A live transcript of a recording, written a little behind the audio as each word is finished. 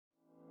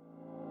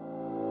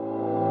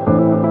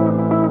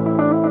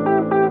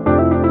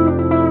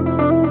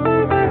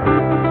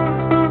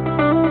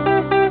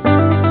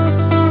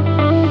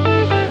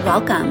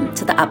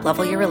to the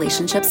Uplevel Your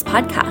Relationships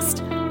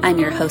podcast. I'm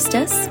your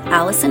hostess,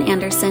 Allison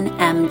Anderson,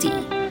 MD.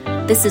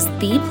 This is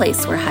the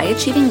place where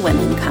high-achieving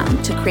women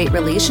come to create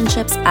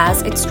relationships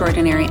as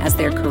extraordinary as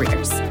their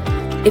careers.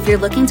 If you're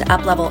looking to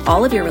uplevel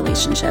all of your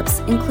relationships,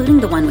 including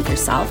the one with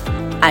yourself,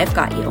 I've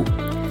got you.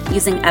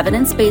 Using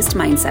evidence-based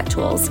mindset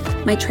tools,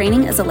 my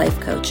training as a life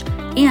coach,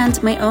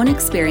 and my own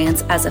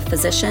experience as a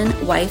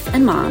physician, wife,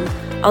 and mom,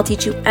 I'll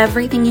teach you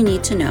everything you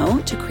need to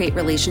know to create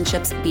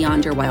relationships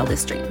beyond your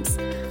wildest dreams.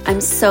 I'm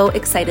so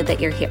excited that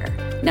you're here.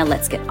 Now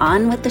let's get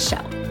on with the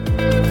show.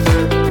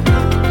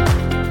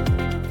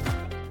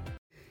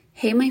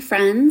 Hey, my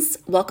friends.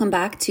 Welcome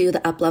back to the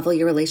Uplevel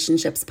Your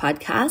Relationships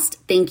podcast.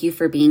 Thank you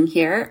for being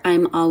here.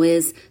 I'm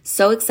always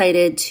so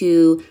excited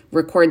to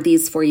record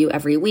these for you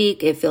every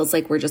week. It feels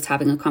like we're just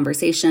having a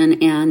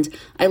conversation, and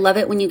I love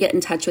it when you get in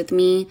touch with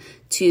me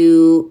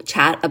to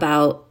chat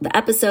about the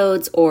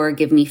episodes or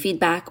give me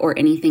feedback or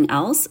anything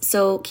else.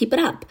 So keep it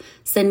up.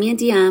 Send me a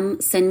DM,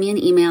 send me an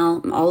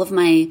email. All of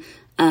my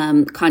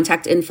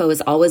contact info is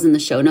always in the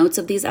show notes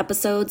of these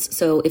episodes.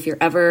 So if you're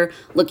ever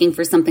looking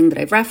for something that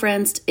I've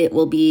referenced, it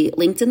will be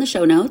linked in the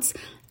show notes.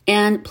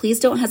 And please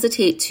don't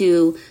hesitate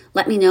to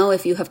let me know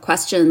if you have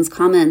questions,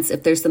 comments,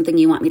 if there's something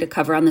you want me to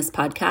cover on this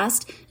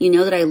podcast. You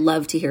know that I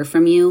love to hear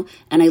from you,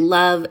 and I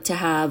love to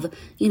have,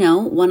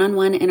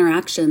 one-on-one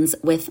interactions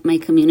with my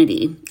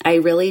community. I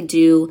really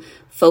do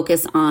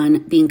focus on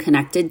being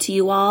connected to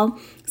you all.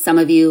 Some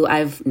of you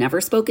I've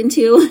never spoken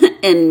to,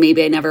 and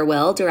maybe I never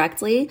will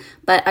directly,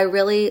 but I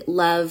really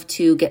love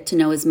to get to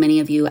know as many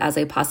of you as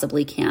I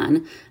possibly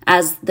can.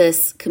 As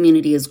this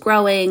community is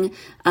growing,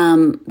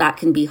 that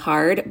can be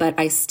hard, but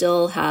I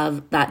still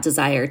have that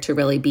desire to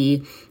really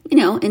be,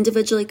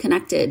 individually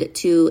connected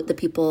to the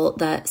people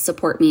that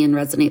support me and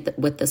resonate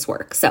with this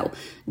work. So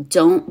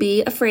don't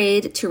be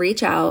afraid to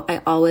reach out.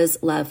 I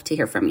always love to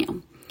hear from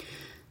you.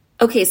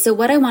 Okay, so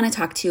what I want to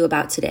talk to you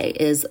about today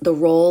is the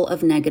role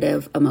of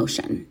negative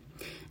emotion.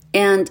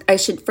 And I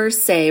should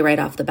first say right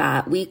off the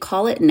bat, we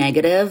call it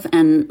negative,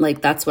 and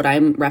that's what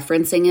I'm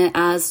referencing it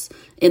as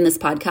in this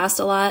podcast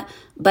a lot.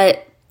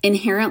 But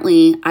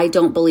inherently, I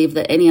don't believe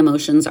that any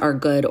emotions are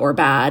good or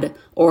bad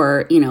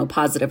or,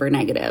 positive or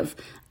negative.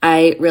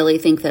 I really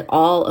think that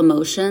all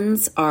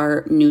emotions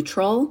are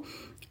neutral.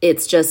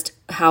 It's just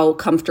how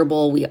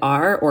comfortable we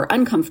are or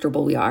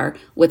uncomfortable we are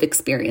with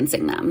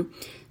experiencing them.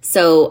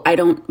 So I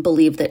don't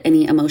believe that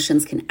any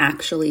emotions can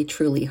actually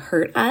truly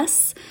hurt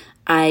us.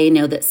 I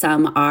know that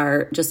some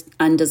are just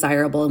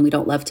undesirable and we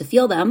don't love to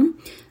feel them.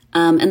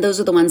 And those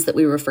are the ones that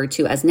we refer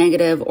to as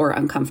negative or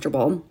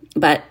uncomfortable,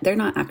 but they're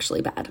not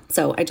actually bad.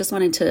 So I just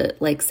wanted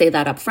to say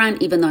that up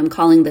front. Even though I'm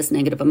calling this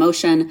negative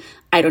emotion,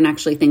 I don't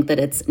actually think that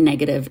it's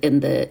negative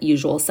in the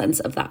usual sense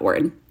of that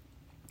word.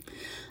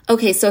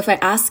 Okay, so if I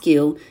ask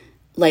you,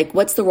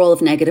 what's the role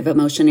of negative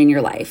emotion in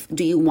your life?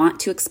 Do you want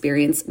to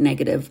experience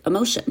negative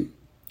emotion?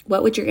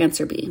 What would your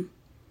answer be?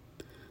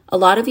 A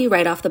lot of you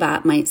right off the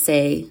bat might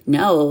say,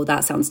 no,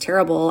 that sounds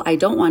terrible. I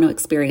don't want to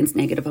experience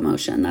negative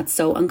emotion. That's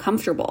so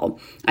uncomfortable.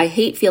 I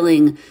hate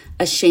feeling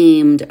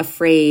ashamed,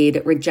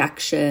 afraid,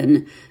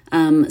 rejection,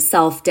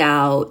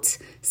 self-doubt,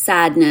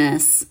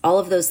 sadness. All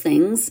of those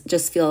things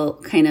just feel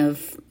kind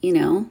of,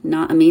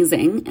 not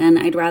amazing, and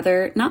I'd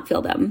rather not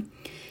feel them.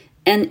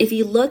 And if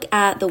you look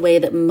at the way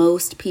that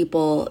most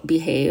people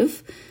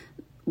behave,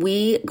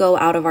 we go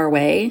out of our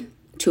way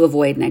to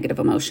avoid negative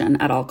emotion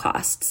at all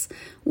costs.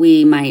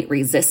 We might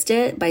resist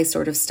it by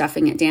sort of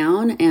stuffing it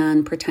down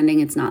and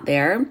pretending it's not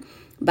there.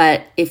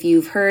 But if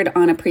you've heard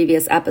on a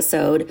previous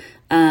episode,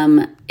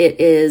 it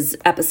is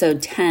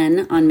episode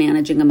 10 on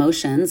managing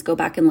emotions. Go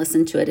back and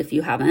listen to it if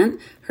you haven't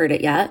heard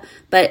it yet.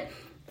 But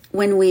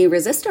when we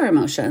resist our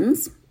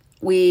emotions,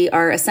 we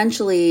are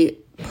essentially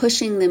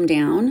pushing them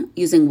down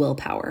using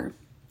willpower.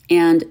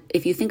 And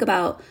if you think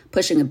about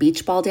pushing a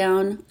beach ball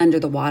down under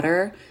the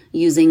water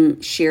using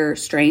sheer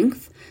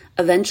strength,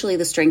 eventually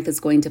the strength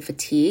is going to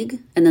fatigue,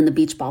 and then the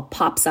beach ball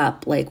pops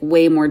up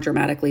way more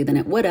dramatically than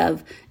it would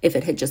have if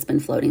it had just been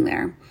floating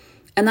there.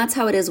 And that's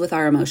how it is with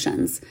our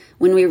emotions.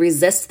 When we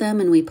resist them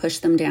and we push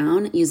them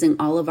down using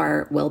all of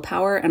our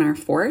willpower and our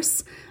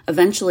force,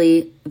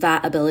 eventually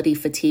that ability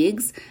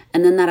fatigues,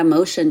 and then that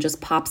emotion just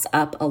pops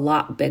up a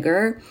lot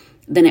bigger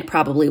than it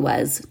probably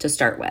was to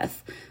start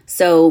with.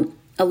 So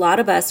a lot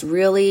of us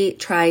really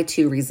try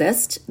to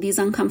resist these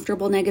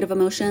uncomfortable negative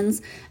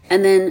emotions,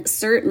 and then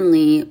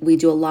certainly we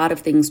do a lot of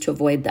things to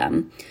avoid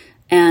them.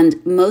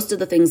 And most of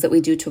the things that we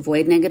do to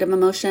avoid negative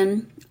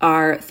emotion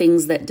are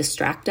things that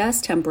distract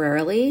us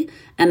temporarily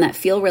and that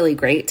feel really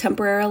great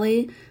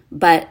temporarily,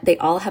 but they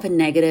all have a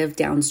negative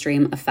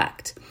downstream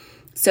effect.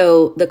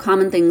 So the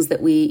common things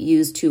that we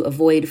use to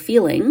avoid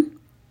feeling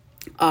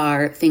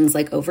are things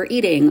like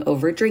overeating,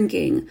 over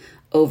drinking,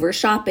 over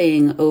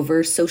shopping,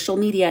 over social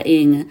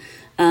media-ing,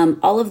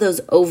 all of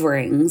those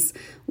overings,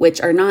 which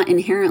are not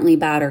inherently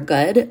bad or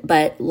good,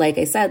 but like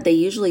I said, they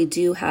usually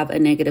do have a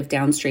negative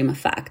downstream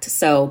effect.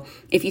 So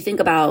if you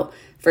think about,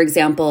 for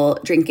example,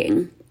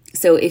 drinking.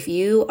 So if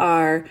you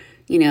are,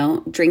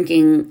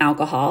 drinking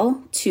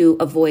alcohol to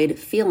avoid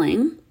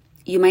feeling,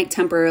 you might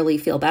temporarily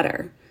feel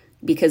better.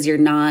 because you're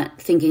not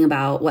thinking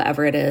about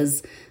whatever it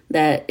is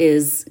that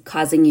is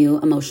causing you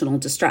emotional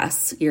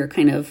distress. You're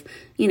kind of,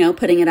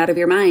 putting it out of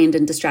your mind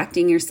and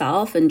distracting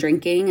yourself and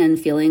drinking and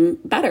feeling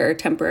better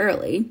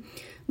temporarily.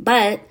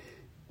 But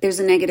there's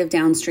a negative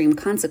downstream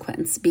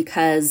consequence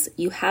because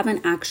you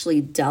haven't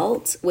actually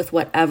dealt with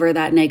whatever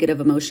that negative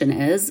emotion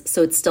is.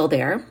 So it's still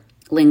there,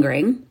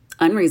 lingering,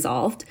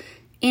 unresolved.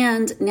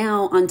 And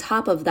now on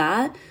top of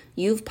that,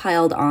 you've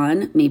piled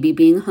on maybe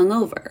being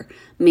hungover,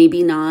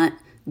 maybe not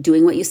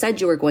doing what you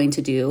said you were going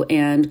to do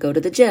and go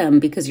to the gym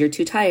because you're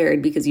too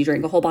tired because you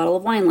drank a whole bottle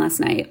of wine last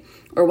night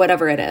or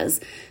whatever it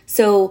is.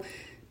 So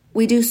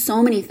we do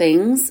so many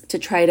things to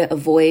try to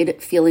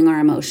avoid feeling our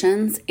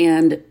emotions.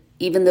 And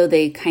even though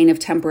they kind of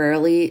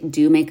temporarily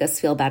do make us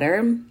feel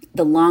better,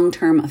 the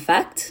long-term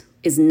effect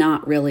is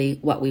not really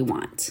what we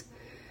want.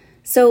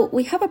 So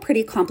we have a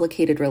pretty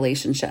complicated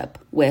relationship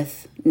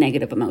with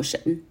negative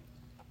emotion.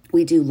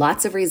 We do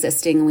lots of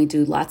resisting and we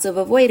do lots of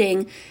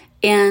avoiding.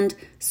 And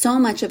so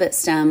much of it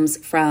stems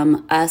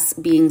from us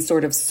being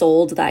sort of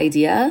sold the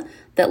idea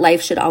that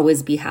life should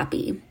always be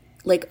happy.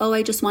 Like, oh,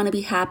 I just want to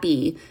be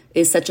happy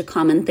is such a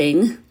common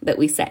thing that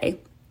we say.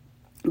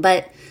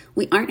 But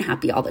we aren't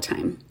happy all the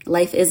time.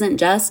 Life isn't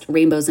just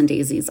rainbows and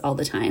daisies all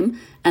the time,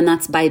 and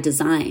that's by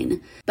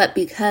design. But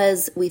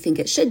because we think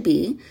it should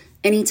be,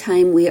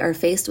 anytime we are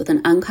faced with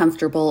an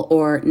uncomfortable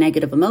or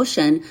negative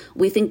emotion,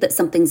 we think that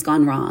something's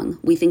gone wrong.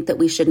 We think that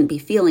we shouldn't be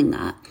feeling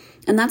that.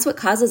 And that's what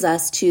causes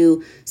us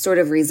to sort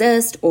of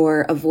resist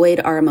or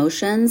avoid our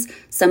emotions,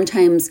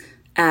 sometimes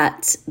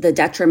at the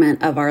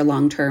detriment of our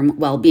long-term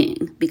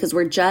well-being, because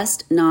we're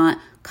just not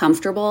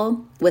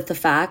comfortable with the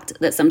fact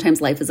that sometimes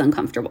life is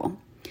uncomfortable.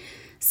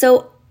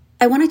 So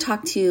I want to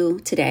talk to you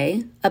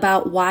today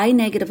about why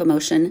negative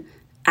emotion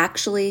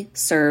actually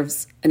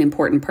serves an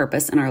important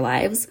purpose in our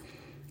lives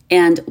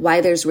and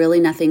why there's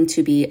really nothing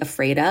to be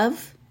afraid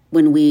of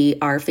when we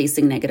are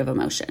facing negative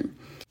emotion.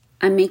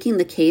 I'm making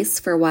the case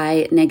for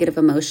why negative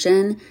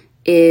emotion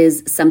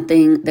is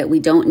something that we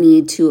don't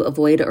need to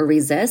avoid or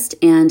resist,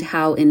 and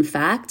how, in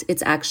fact,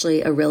 it's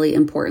actually a really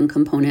important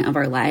component of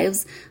our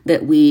lives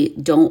that we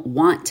don't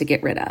want to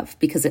get rid of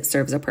because it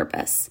serves a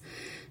purpose.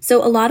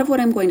 So a lot of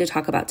what I'm going to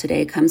talk about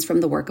today comes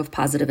from the work of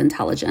positive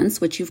intelligence,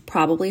 which you've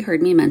probably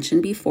heard me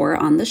mention before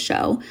on the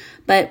show,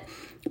 but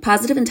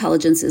positive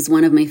intelligence is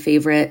one of my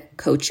favorite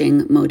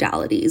coaching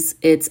modalities.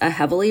 It's a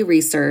heavily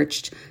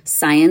researched,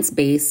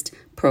 science-based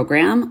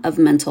program of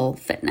mental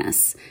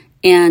fitness.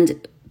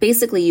 And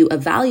basically, you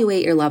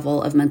evaluate your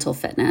level of mental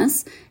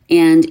fitness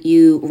and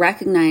you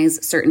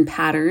recognize certain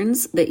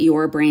patterns that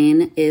your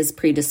brain is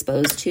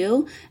predisposed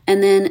to.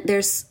 And then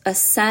there's a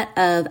set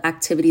of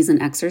activities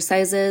and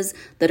exercises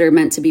that are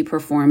meant to be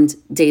performed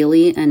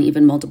daily and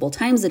even multiple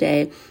times a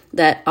day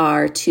that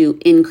are to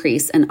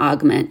increase and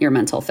augment your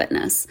mental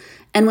fitness.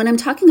 And when I'm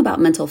talking about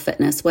mental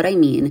fitness, what I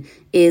mean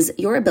is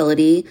your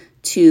ability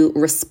to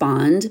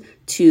respond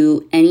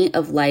to any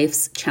of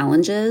life's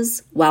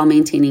challenges while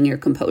maintaining your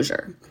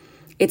composure.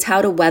 It's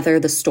how to weather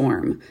the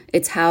storm.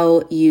 It's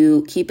how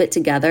you keep it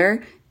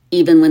together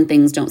even when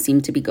things don't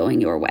seem to be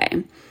going your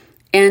way.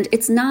 And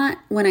it's not,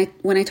 when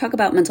I talk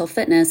about mental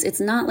fitness, it's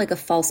not like a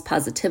false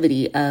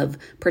positivity of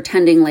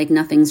pretending like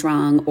nothing's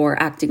wrong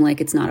or acting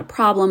like it's not a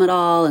problem at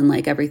all and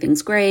like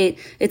everything's great.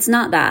 It's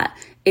not that.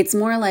 It's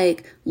more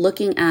like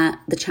looking at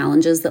the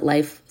challenges that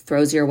life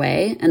throws your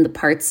way and the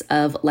parts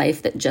of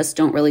life that just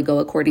don't really go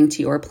according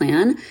to your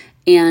plan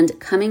and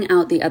coming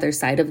out the other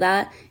side of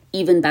that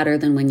even better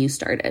than when you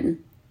started.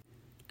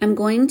 I'm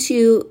going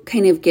to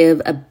kind of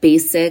give a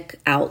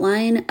basic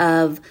outline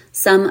of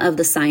some of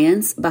the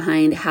science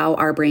behind how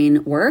our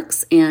brain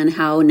works and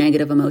how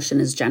negative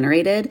emotion is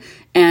generated.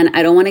 And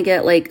I don't want to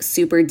get like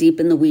super deep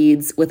in the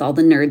weeds with all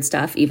the nerd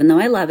stuff, even though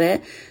I love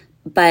it.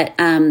 But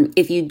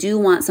if you do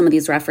want some of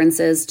these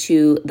references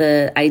to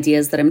the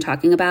ideas that I'm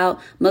talking about,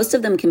 most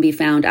of them can be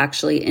found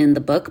actually in the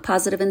book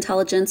Positive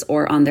Intelligence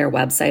or on their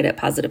website at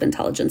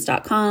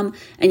positiveintelligence.com.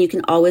 And you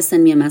can always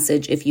send me a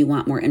message if you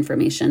want more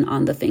information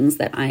on the things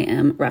that I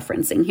am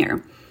referencing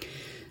here.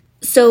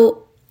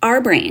 So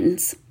our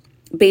brains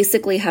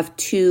basically have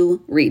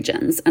two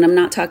regions, and I'm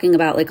not talking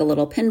about like a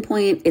little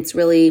pinpoint. It's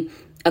really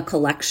a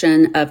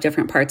collection of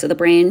different parts of the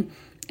brain.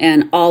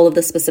 And all of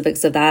the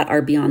specifics of that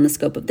are beyond the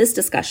scope of this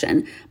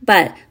discussion.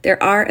 But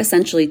there are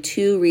essentially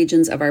two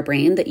regions of our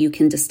brain that you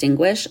can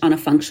distinguish on a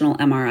functional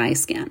MRI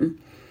scan.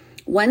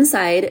 One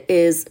side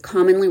is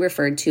commonly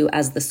referred to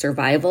as the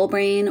survival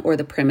brain or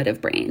the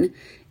primitive brain.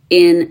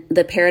 In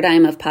the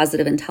paradigm of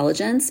positive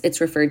intelligence, it's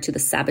referred to the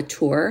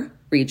saboteur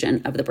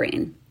region of the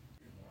brain.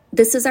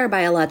 This is our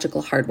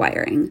biological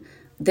hardwiring.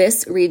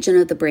 This region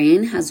of the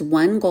brain has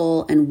one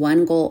goal and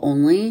one goal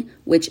only,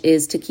 which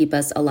is to keep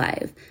us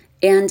alive.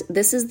 And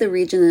this is the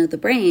region of the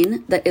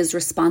brain that is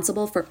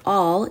responsible for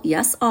all,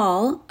 yes,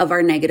 all of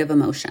our negative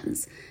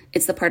emotions.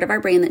 It's the part of our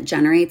brain that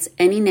generates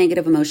any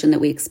negative emotion that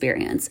we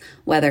experience,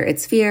 whether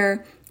it's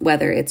fear,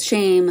 whether it's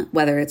shame,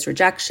 whether it's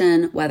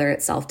rejection, whether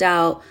it's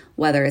self-doubt,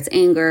 whether it's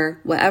anger,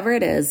 whatever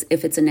it is,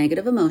 if it's a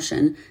negative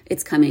emotion,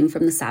 it's coming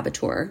from the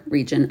saboteur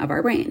region of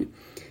our brain.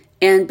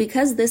 And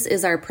because this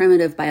is our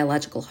primitive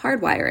biological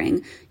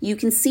hardwiring, you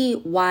can see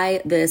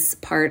why this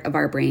part of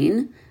our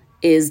brain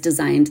is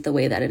designed the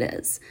way that it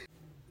is.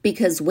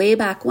 Because way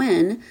back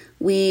when,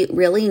 we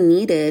really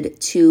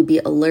needed to be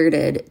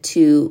alerted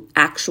to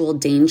actual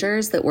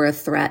dangers that were a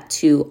threat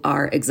to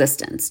our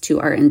existence,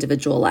 to our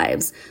individual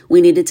lives.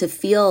 We needed to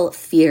feel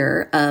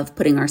fear of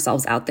putting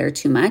ourselves out there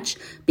too much,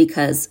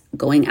 because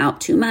going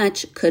out too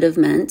much could have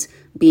meant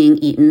being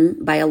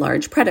eaten by a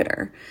large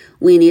predator.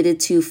 We needed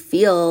to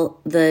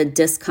feel the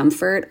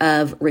discomfort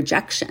of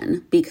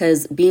rejection,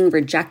 because being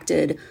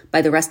rejected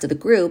by the rest of the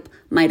group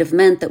might have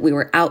meant that we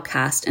were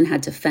outcast and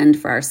had to fend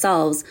for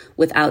ourselves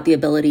without the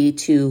ability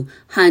to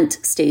hunt,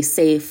 stay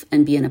safe,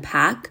 and be in a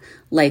pack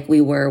like we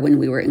were when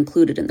we were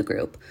included in the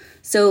group.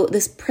 So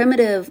this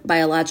primitive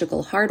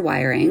biological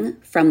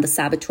hardwiring from the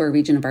saboteur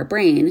region of our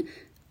brain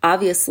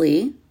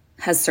obviously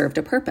has served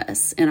a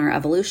purpose in our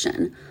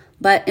evolution.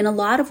 But in a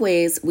lot of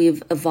ways,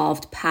 we've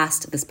evolved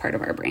past this part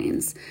of our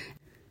brains.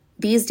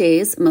 These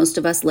days, most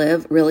of us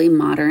live really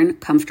modern,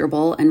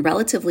 comfortable, and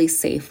relatively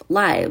safe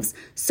lives.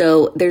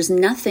 So there's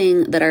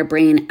nothing that our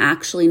brain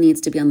actually needs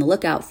to be on the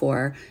lookout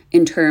for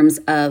in terms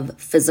of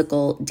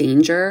physical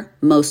danger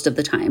most of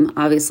the time.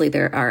 Obviously,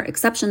 there are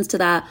exceptions to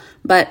that,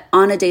 but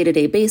on a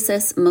day-to-day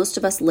basis, most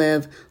of us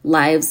live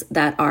lives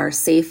that are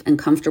safe and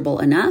comfortable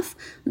enough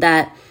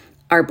that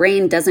our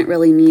brain doesn't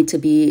really need to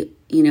be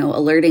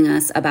alerting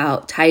us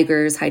about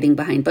tigers hiding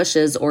behind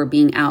bushes or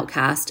being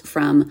outcast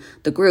from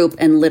the group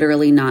and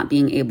literally not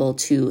being able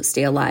to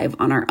stay alive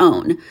on our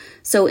own.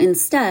 So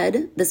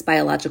instead, this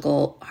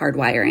biological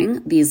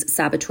hardwiring, these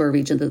saboteur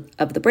regions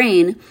of the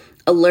brain,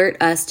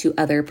 alert us to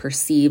other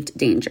perceived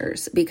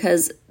dangers,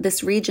 because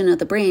this region of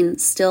the brain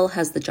still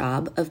has the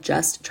job of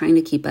just trying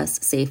to keep us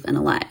safe and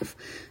alive.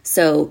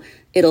 So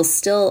it'll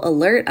still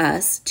alert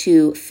us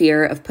to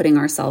fear of putting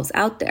ourselves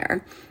out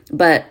there.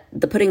 But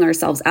the putting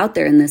ourselves out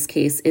there in this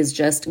case is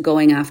just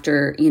going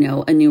after,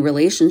 a new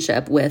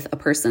relationship with a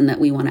person that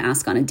we want to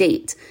ask on a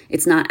date.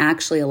 It's not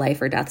actually a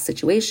life or death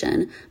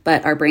situation,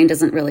 but our brain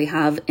doesn't really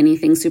have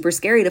anything super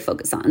scary to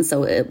focus on.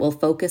 So it will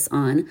focus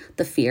on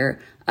the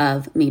fear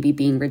of maybe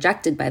being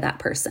rejected by that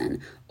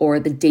person, or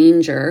the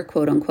danger,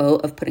 quote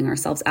unquote, of putting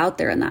ourselves out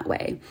there in that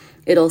way.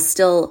 It'll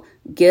still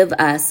give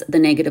us the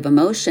negative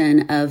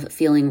emotion of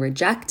feeling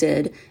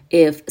rejected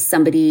if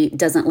somebody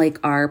doesn't like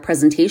our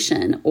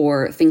presentation,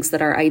 or thinks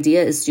that our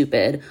idea is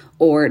stupid,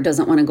 or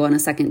doesn't want to go on a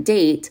second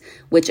date,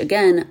 which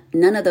again,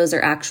 none of those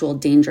are actual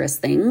dangerous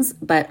things,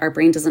 but our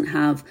brain doesn't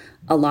have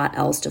a lot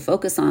else to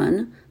focus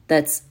on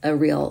that's a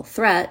real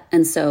threat.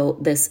 And so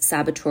this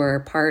saboteur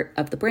part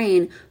of the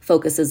brain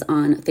focuses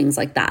on things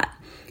like that.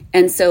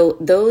 And so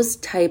those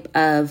type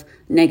of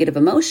negative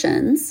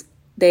emotions,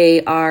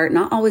 they are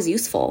not always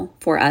useful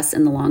for us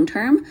in the long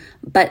term,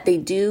 but they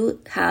do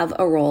have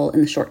a role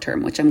in the short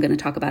term, which I'm going to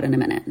talk about in a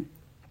minute.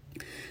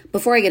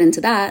 Before I get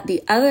into that,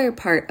 the other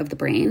part of the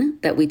brain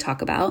that we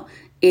talk about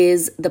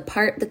is the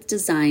part that's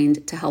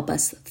designed to help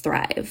us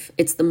thrive.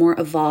 It's the more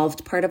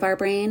evolved part of our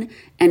brain,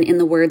 and in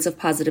the words of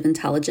Positive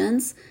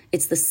Intelligence,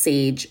 it's the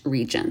sage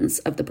regions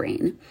of the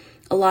brain.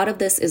 A lot of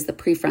this is the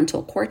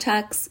prefrontal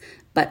cortex,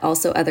 but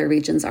also other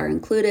regions are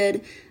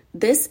included.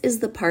 This is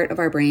the part of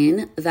our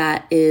brain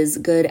that is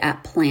good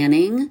at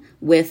planning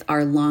with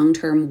our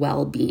long-term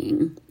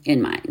well-being in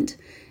mind.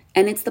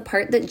 And it's the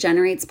part that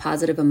generates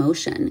positive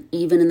emotion,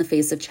 even in the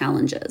face of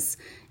challenges.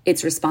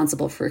 It's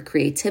responsible for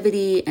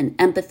creativity and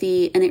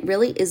empathy, and it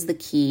really is the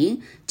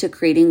key to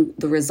creating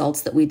the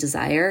results that we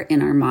desire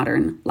in our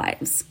modern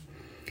lives.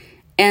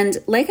 And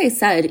like I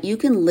said, you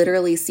can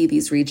literally see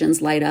these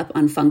regions light up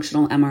on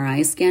functional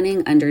MRI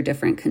scanning under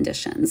different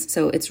conditions.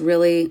 So it's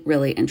really,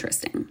 really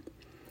interesting.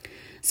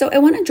 So I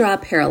want to draw a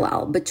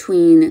parallel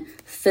between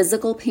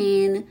physical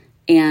pain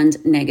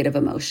and negative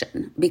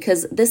emotion,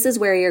 because this is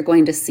where you're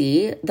going to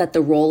see that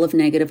the role of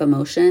negative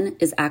emotion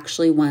is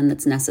actually one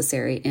that's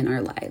necessary in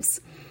our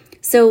lives.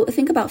 So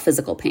think about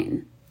physical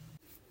pain.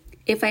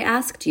 If I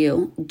asked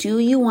you, do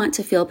you want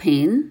to feel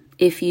pain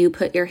if you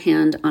put your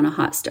hand on a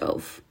hot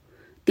stove?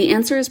 The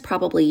answer is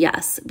probably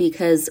yes,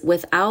 because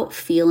without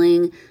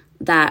feeling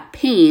that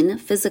pain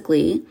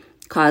physically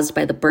caused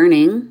by the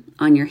burning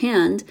on your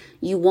hand,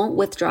 you won't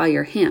withdraw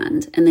your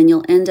hand, and then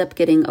you'll end up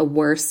getting a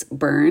worse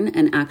burn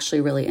and actually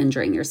really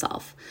injuring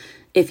yourself.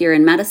 If you're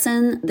in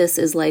medicine, this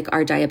is like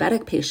our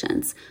diabetic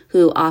patients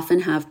who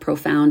often have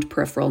profound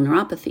peripheral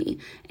neuropathy,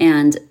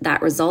 and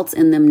that results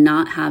in them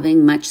not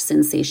having much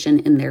sensation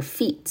in their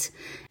feet.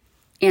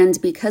 And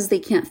because they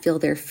can't feel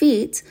their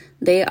feet,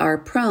 they are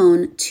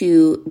prone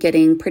to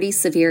getting pretty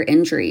severe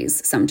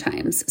injuries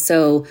sometimes.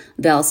 So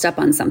they'll step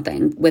on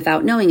something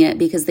without knowing it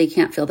because they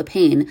can't feel the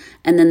pain.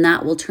 And then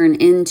that will turn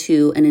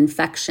into an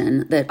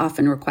infection that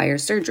often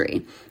requires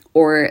surgery.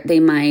 Or they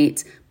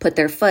might put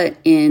their foot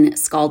in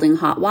scalding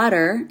hot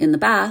water in the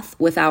bath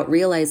without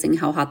realizing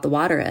how hot the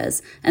water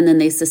is. And then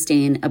they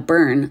sustain a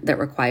burn that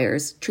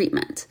requires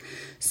treatment.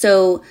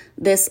 So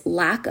this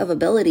lack of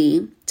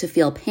ability to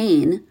feel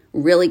pain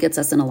really gets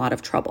us in a lot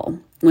of trouble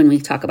when we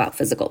talk about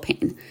physical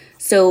pain.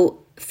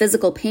 So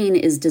physical pain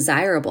is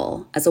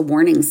desirable as a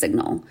warning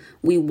signal.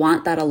 We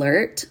want that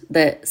alert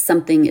that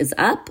something is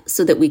up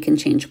so that we can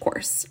change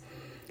course.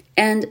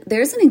 And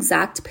there's an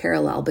exact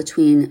parallel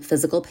between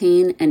physical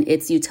pain and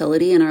its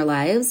utility in our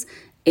lives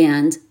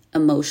and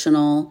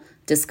emotional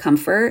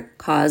discomfort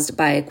caused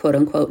by quote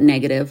unquote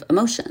negative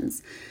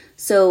emotions.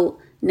 So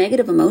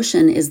negative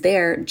emotion is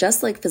there,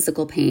 just like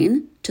physical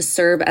pain, to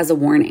serve as a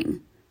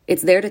warning.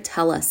 It's there to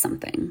tell us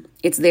something.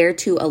 It's there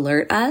to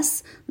alert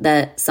us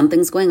that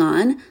something's going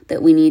on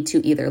that we need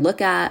to either look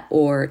at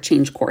or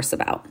change course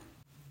about.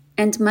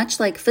 And much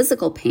like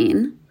physical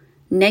pain,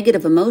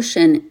 negative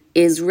emotion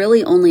is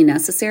really only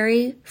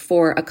necessary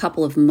for a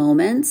couple of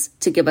moments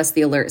to give us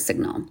the alert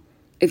signal.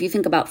 If you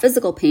think about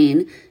physical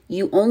pain,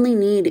 you only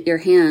need your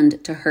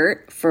hand to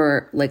hurt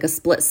for like a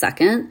split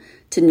second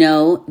to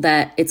know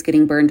that it's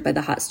getting burned by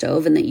the hot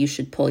stove and that you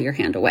should pull your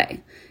hand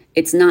away.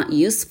 It's not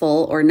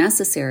useful or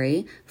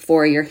necessary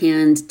for your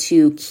hand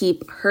to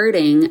keep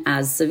hurting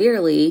as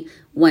severely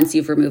once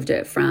you've removed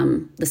it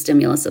from the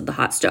stimulus of the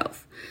hot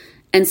stove.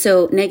 And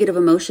so negative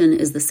emotion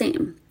is the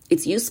same.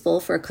 It's useful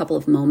for a couple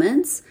of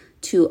moments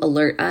to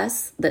alert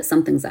us that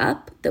something's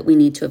up, that we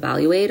need to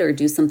evaluate or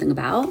do something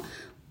about.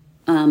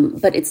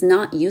 But it's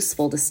not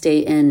useful to stay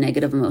in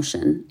negative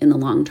emotion in the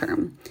long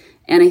term.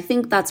 And I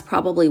think that's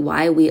probably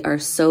why we are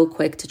so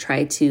quick to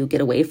try to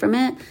get away from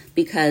it,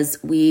 because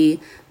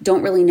we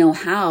don't really know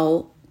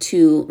how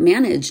to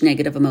manage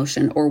negative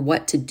emotion or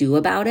what to do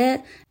about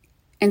it.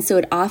 And so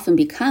it often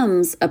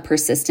becomes a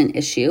persistent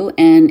issue,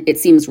 and it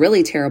seems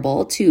really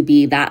terrible to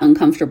be that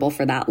uncomfortable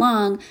for that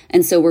long.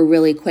 And so we're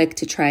really quick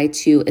to try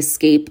to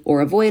escape or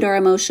avoid our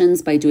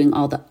emotions by doing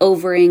all the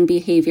overing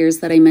behaviors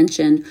that I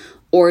mentioned,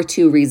 or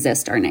to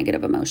resist our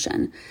negative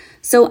emotion.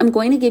 So I'm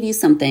going to give you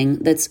something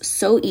that's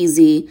so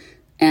easy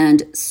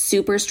and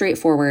super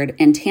straightforward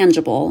and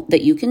tangible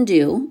that you can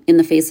do in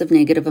the face of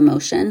negative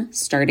emotion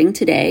starting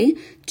today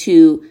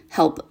to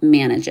help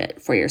manage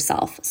it for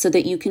yourself, so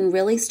that you can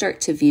really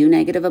start to view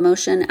negative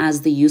emotion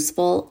as the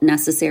useful,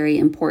 necessary,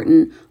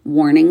 important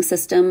warning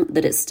system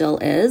that it still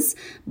is,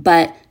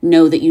 but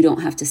know that you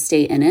don't have to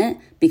stay in it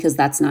because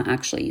that's not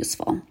actually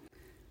useful.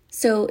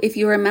 So if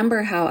you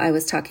remember how I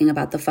was talking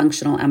about the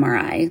functional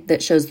MRI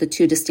that shows the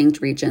two distinct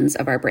regions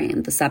of our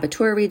brain, the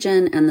saboteur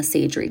region and the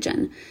sage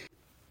region.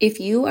 If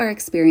you are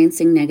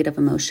experiencing negative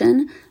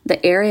emotion,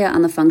 the area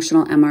on the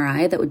functional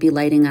MRI that would be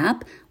lighting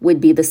up would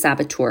be the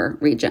saboteur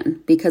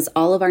region, because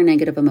all of our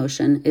negative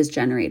emotion is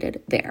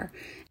generated there.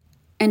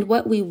 And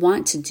what we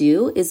want to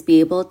do is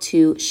be able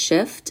to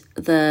shift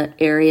the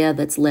area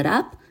that's lit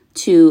up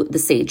to the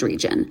sage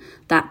region,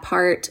 that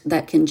part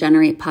that can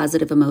generate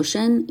positive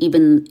emotion,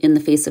 even in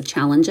the face of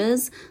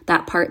challenges,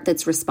 that part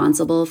that's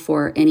responsible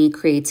for any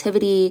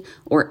creativity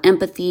or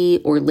empathy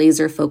or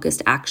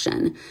laser-focused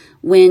action.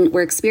 When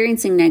we're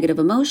experiencing negative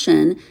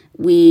emotion,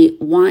 we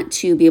want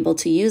to be able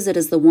to use it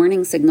as the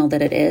warning signal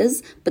that it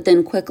is, but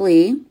then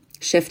quickly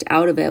shift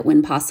out of it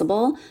when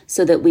possible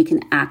so that we can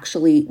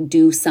actually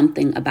do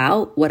something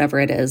about whatever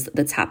it is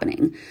that's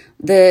happening.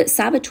 The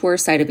saboteur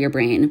side of your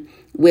brain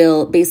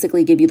will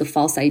basically give you the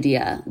false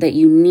idea that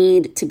you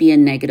need to be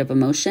in negative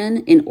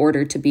emotion in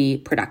order to be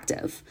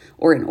productive,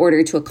 or in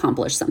order to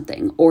accomplish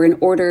something, or in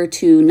order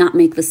to not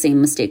make the same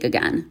mistake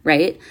again,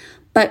 right?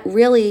 But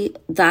really,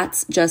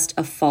 that's just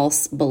a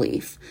false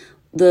belief.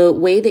 The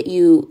way that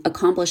you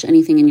accomplish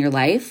anything in your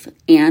life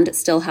and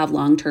still have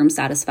long-term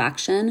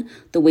satisfaction,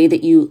 the way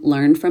that you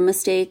learn from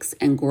mistakes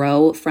and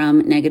grow from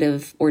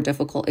negative or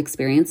difficult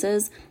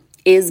experiences,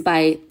 is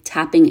by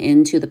tapping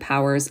into the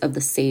powers of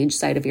the sage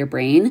side of your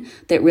brain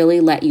that really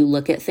let you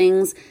look at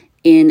things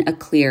in a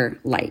clear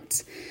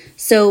light.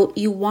 So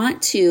you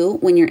want to,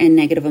 when you're in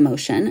negative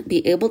emotion,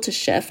 be able to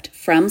shift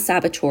from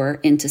saboteur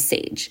into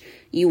sage.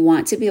 You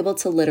want to be able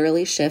to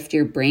literally shift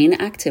your brain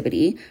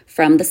activity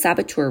from the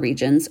saboteur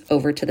regions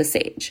over to the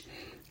sage.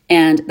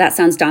 And that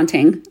sounds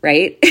daunting,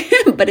 right?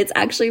 But it's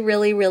actually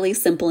really, really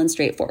simple and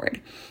straightforward.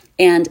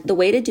 And the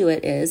way to do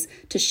it is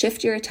to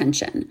shift your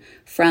attention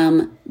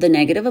from the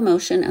negative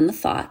emotion and the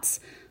thoughts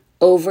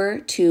over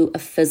to a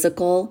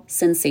physical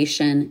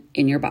sensation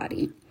in your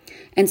body.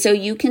 And so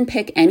you can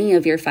pick any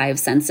of your 5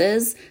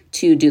 senses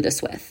to do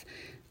this with.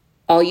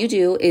 All you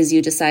do is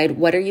you decide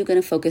what are you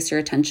going to focus your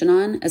attention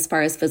on as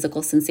far as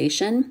physical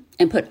sensation,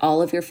 and put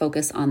all of your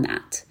focus on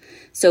that.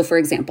 So for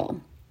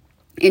example,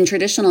 in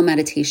traditional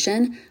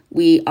meditation,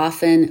 we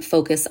often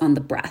focus on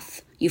the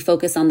breath. You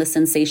focus on the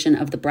sensation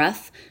of the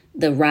breath,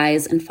 the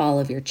rise and fall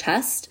of your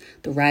chest,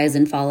 the rise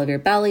and fall of your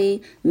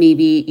belly.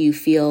 Maybe you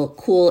feel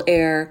cool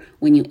air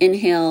when you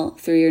inhale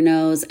through your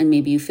nose, and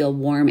maybe you feel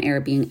warm air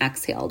being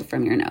exhaled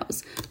from your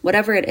nose.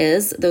 Whatever it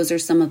is, those are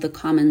some of the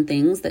common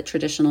things that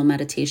traditional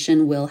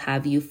meditation will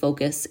have you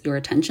focus your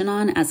attention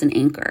on as an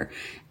anchor.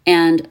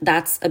 And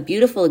that's a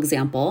beautiful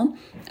example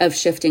of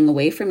shifting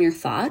away from your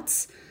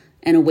thoughts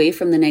and away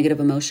from the negative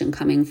emotion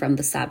coming from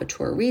the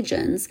saboteur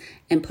regions,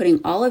 and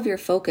putting all of your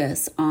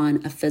focus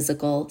on a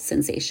physical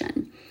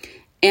sensation.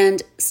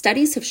 And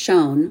studies have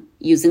shown,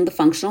 using the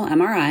functional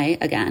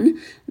MRI again,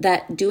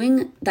 that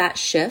doing that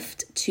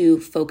shift to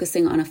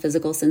focusing on a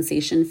physical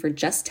sensation for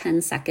just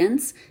 10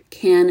 seconds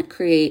can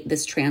create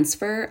this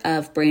transfer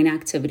of brain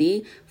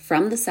activity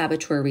from the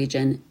saboteur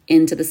region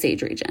into the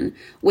sage region,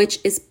 which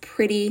is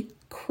pretty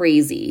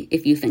crazy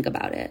if you think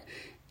about it.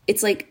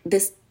 It's like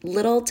this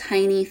little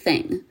tiny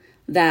thing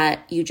that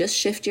you just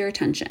shift your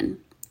attention,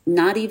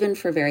 not even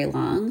for very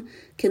long,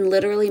 can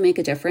literally make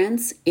a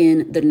difference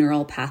in the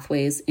neural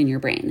pathways in your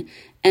brain.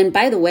 And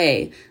by the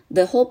way,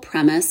 the whole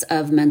premise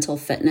of mental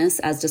fitness,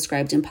 as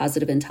described in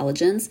Positive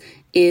Intelligence,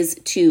 is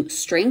to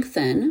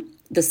strengthen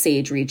the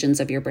sage regions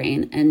of your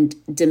brain and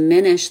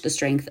diminish the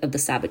strength of the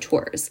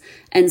saboteurs.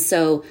 And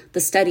so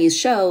the studies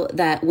show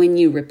that when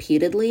you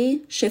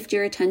repeatedly shift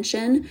your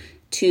attention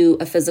to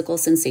a physical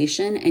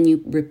sensation and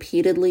you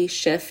repeatedly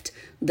shift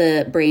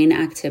the brain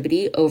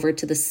activity over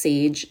to the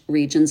sage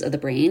regions of the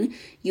brain,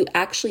 you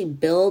actually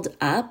build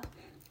up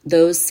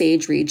those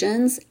sage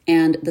regions,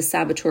 and the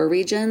saboteur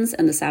regions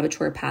and the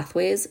saboteur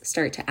pathways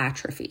start to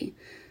atrophy.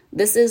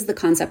 This is the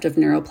concept of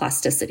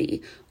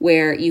neuroplasticity,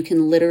 where you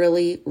can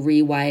literally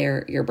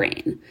rewire your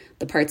brain.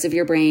 The parts of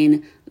your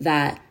brain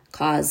that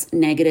cause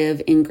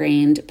negative,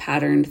 ingrained,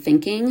 patterned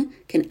thinking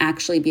can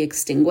actually be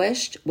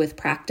extinguished with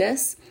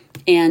practice.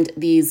 And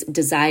these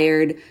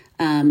desired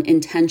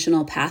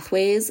intentional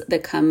pathways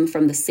that come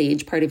from the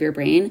sage part of your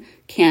brain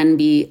can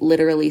be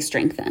literally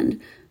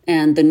strengthened.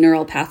 And the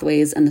neural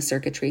pathways and the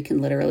circuitry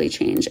can literally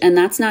change. And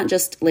that's not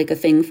just like a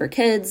thing for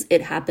kids.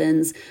 It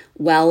happens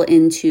well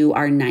into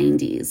our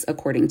 90s,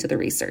 according to the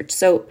research.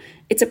 So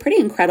it's a pretty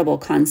incredible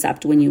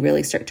concept when you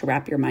really start to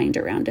wrap your mind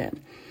around it.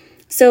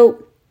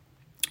 So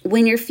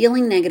when you're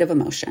feeling negative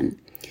emotion,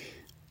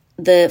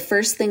 the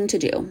first thing to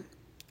do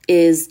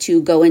is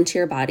to go into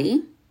your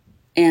body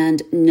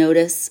and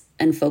notice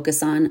and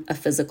focus on a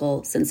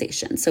physical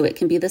sensation. So it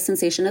can be the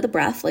sensation of the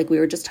breath, like we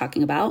were just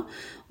talking about.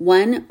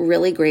 One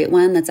really great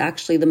one that's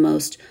actually the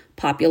most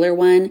popular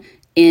one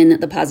in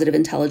the Positive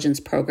Intelligence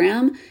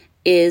program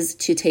is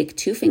to take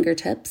 2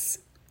 fingertips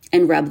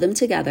and rub them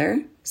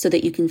together so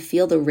that you can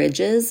feel the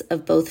ridges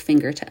of both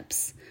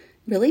fingertips.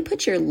 Really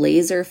put your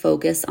laser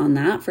focus on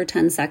that for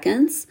 10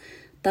 seconds.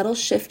 That'll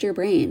shift your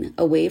brain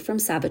away from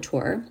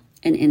saboteur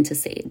and into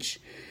sage.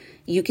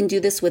 You can do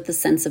this with the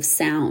sense of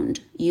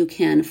sound. You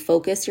can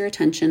focus your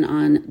attention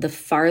on the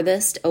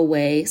farthest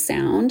away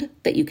sound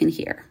that you can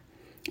hear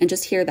and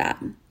just hear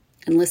that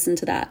and listen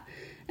to that.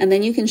 And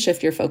then you can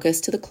shift your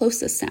focus to the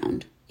closest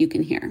sound you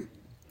can hear.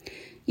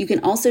 You can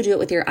also do it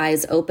with your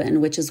eyes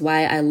open, which is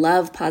why I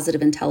love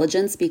Positive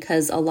Intelligence,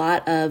 because a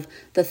lot of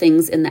the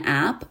things in the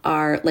app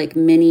are like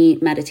mini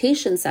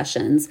meditation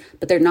sessions,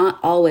 but they're not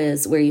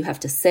always where you have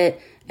to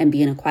sit and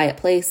be in a quiet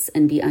place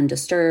and be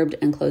undisturbed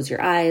and close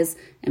your eyes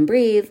and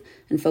breathe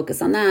and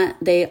focus on that.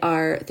 They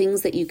are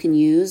things that you can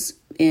use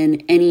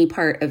in any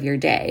part of your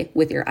day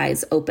with your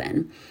eyes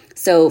open.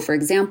 So for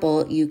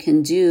example, you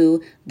can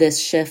do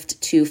this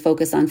shift to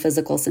focus on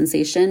physical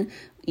sensation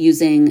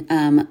using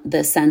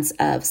the sense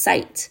of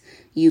sight.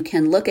 You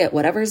can look at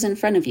whatever's in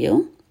front of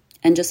you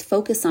and just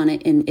focus on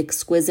it in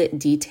exquisite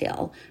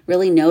detail.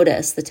 Really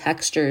notice the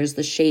textures,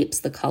 the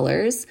shapes, the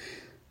colors.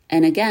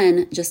 And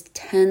again, just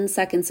 10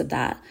 seconds of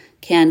that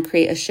can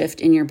create a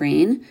shift in your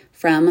brain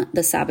from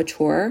the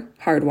saboteur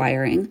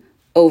hardwiring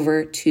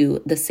over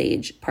to the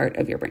sage part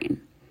of your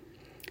brain.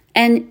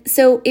 And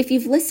so if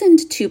you've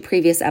listened to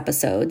previous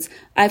episodes,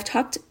 I've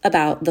talked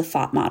about the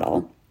thought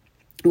model,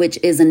 which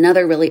is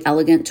another really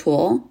elegant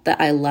tool that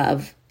I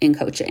love in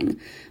coaching.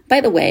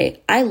 By the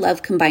way, I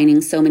love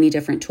combining so many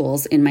different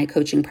tools in my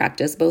coaching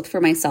practice, both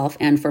for myself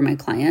and for my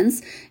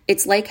clients.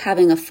 It's like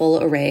having a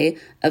full array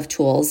of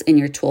tools in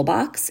your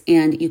toolbox,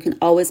 and you can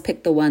always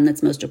pick the one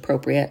that's most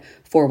appropriate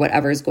for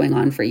whatever's going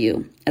on for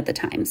you at the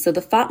time. So the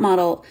thought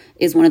model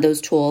is one of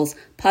those tools.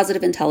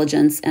 Positive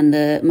Intelligence and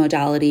the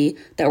modality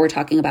that we're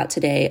talking about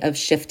today of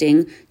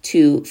shifting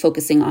to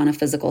focusing on a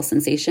physical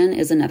sensation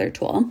is another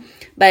tool.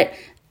 But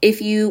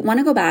if you want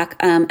to go back,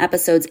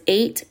 episodes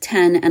 8,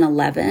 10, and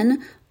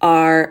 11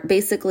 are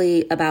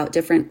basically about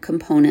different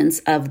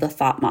components of the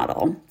thought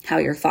model, how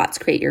your thoughts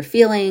create your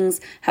feelings,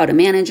 how to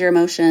manage your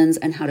emotions,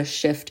 and how to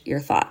shift your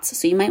thoughts.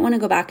 So you might want to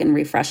go back and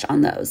refresh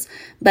on those.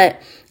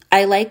 But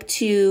I like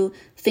to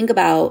think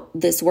about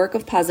this work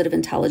of Positive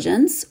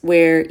Intelligence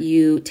where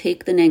you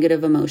take the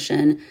negative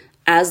emotion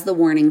as the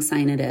warning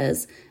sign it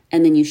is,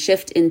 and then you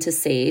shift into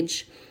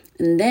sage.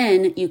 And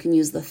then you can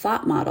use the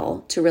thought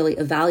model to really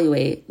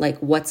evaluate like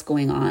what's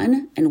going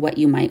on and what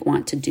you might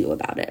want to do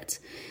about it.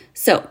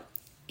 So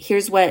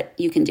here's what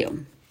you can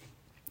do.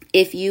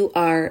 If you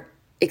are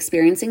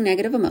experiencing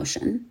negative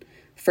emotion,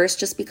 first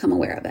just become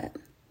aware of it.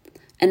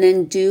 And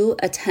then do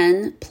a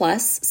 10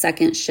 plus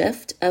second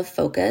shift of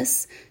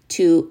focus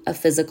to a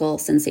physical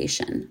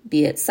sensation,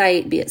 be it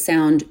sight, be it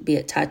sound, be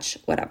it touch,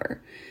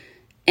 whatever.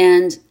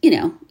 And,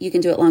 you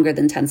can do it longer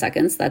than 10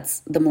 seconds. That's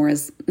the more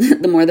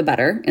the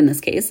better in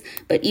this case,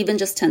 but even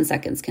just 10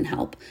 seconds can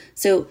help.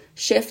 So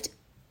shift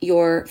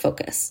your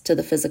focus to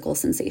the physical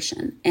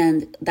sensation,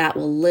 and that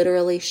will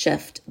literally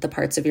shift the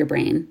parts of your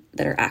brain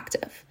that are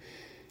active.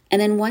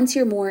 And then once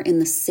you're more in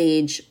the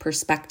sage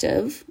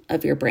perspective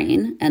of your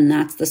brain, and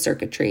that's the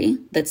circuitry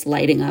that's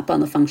lighting up on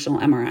the functional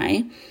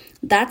MRI,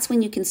 that's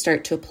when you can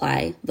start to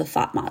apply the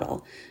thought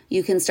model.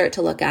 You can start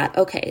to look at,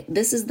 okay,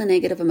 this is the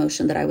negative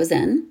emotion that I was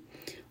in.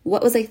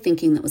 What was I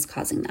thinking that was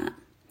causing that?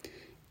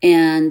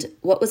 And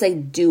what was I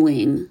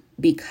doing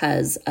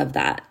because of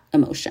that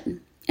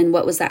emotion? And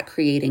what was that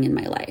creating in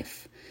my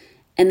life?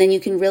 And then you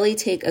can really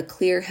take a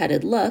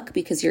clear-headed look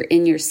because you're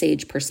in your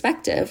sage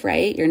perspective,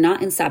 right? You're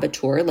not in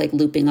saboteur, like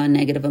looping on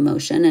negative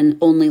emotion and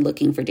only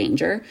looking for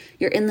danger.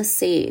 You're in the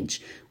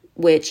sage,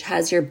 which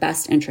has your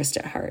best interest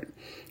at heart.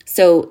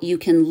 So you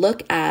can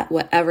look at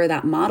whatever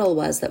that model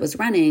was that was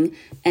running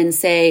and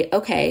say,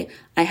 okay,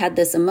 I had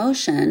this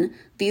emotion.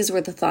 These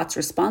were the thoughts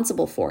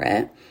responsible for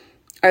it.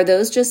 Are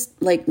those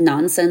just like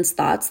nonsense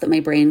thoughts that my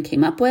brain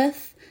came up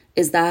with?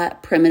 Is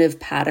that primitive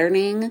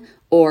patterning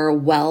or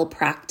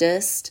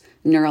well-practiced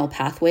neural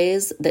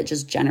pathways that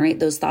just generate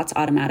those thoughts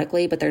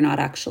automatically, but they're not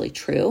actually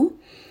true?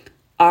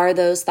 Are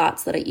those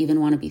thoughts that I even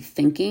want to be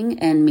thinking?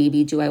 And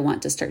maybe do I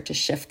want to start to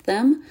shift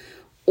them?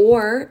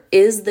 Or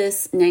is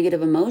this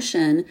negative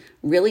emotion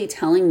really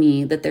telling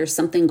me that there's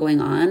something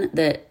going on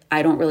that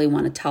I don't really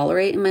want to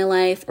tolerate in my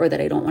life or that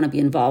I don't want to be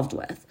involved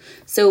with?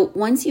 So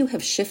once you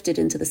have shifted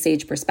into the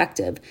sage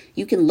perspective,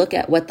 you can look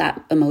at what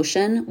that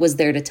emotion was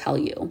there to tell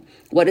you.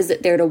 What is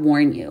it there to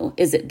warn you?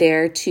 Is it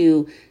there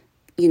to,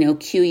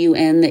 cue you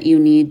in that you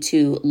need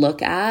to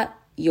look at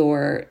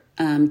your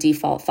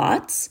default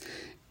thoughts?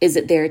 Is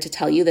it there to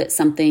tell you that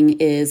something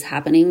is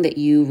happening that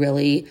you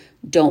really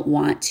don't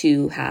want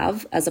to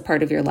have as a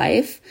part of your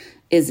life?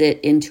 Is it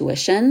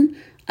intuition?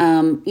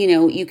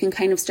 You can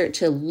kind of start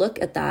to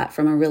look at that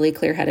from a really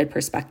clear-headed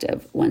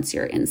perspective once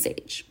you're in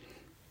sage.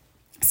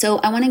 So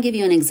I want to give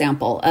you an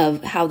example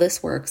of how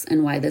this works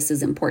and why this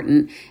is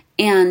important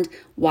and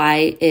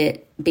why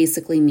it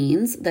basically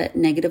means that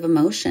negative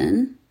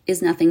emotion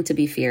is nothing to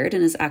be feared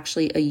and is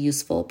actually a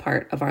useful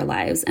part of our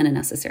lives and a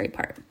necessary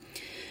part.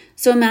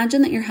 So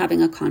imagine that you're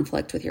having a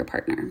conflict with your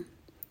partner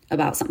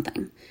about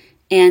something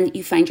and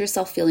you find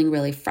yourself feeling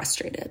really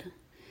frustrated.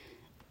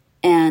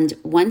 And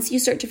once you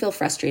start to feel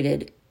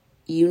frustrated,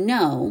 you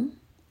know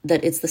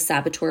that it's the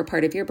saboteur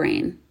part of your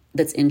brain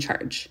that's in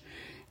charge.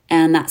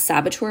 And that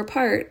saboteur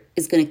part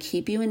is going to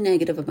keep you in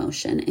negative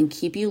emotion and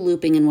keep you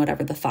looping in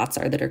whatever the thoughts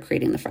are that are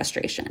creating the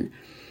frustration.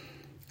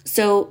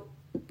 So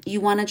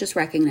you want to just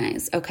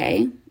recognize,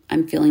 okay,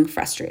 I'm feeling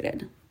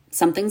frustrated.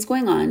 Something's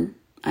going on.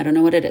 I don't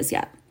know what it is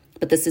yet,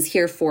 but this is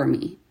here for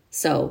me.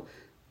 So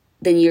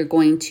then you're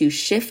going to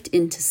shift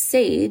into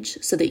sage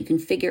so that you can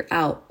figure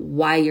out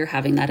why you're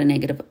having that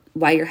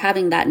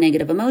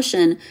negative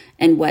emotion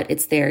and what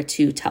it's there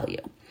to tell you.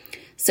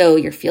 So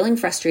you're feeling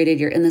frustrated,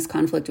 you're in this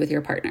conflict with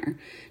your partner.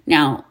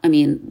 Now,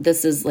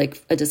 this is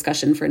like a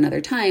discussion for another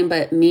time,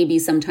 but maybe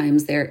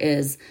sometimes there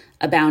is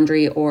a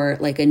boundary or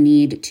like a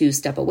need to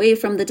step away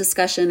from the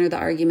discussion or the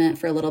argument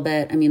for a little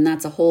bit.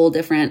 That's a whole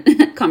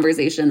different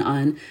conversation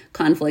on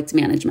conflict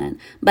management.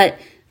 But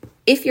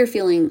if you're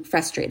feeling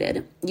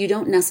frustrated, you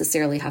don't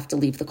necessarily have to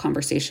leave the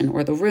conversation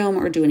or the room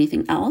or do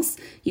anything else.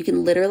 You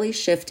can literally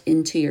shift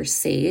into your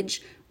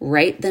sage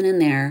right then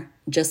and there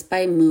just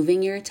by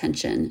moving your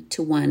attention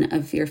to one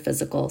of your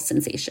physical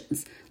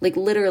sensations. Like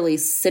literally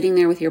sitting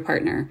there with your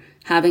partner,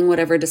 having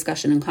whatever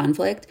discussion and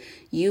conflict,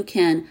 you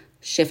can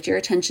shift your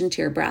attention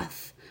to your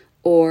breath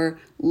or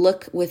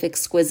look with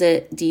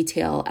exquisite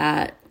detail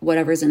at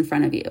whatever's in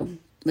front of you.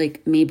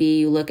 Like maybe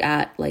you look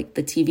at like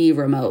the TV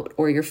remote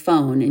or your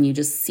phone and you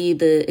just see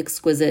the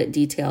exquisite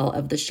detail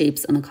of the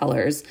shapes and the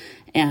colors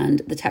and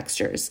the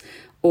textures.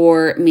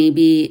 Or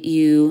maybe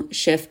you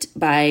shift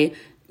by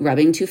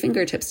rubbing two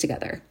fingertips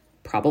together.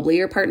 Probably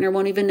your partner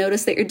won't even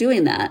notice that you're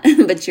doing that,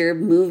 but you're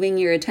moving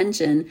your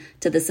attention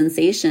to the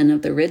sensation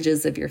of the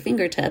ridges of your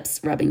fingertips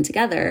rubbing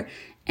together,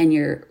 and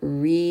you're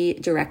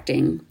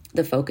redirecting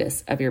the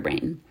focus of your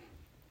brain.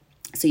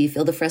 So you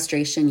feel the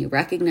frustration, you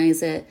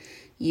recognize it,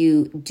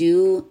 you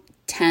do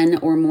 10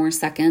 or more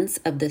seconds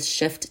of this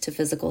shift to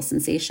physical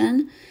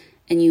sensation,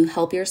 and you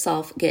help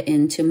yourself get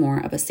into more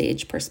of a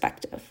sage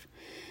perspective.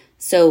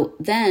 So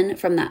then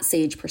from that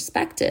sage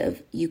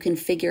perspective, you can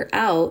figure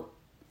out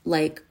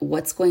like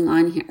what's going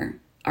on here.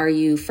 Are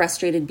you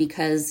frustrated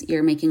because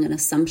you're making an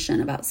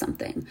assumption about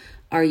something?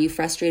 Are you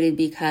frustrated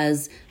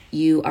because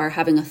you are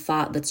having a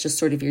thought that's just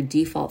sort of your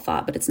default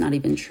thought, but it's not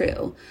even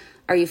true?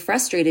 Are you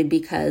frustrated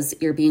because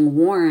you're being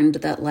warned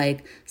that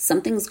like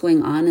something's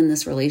going on in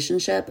this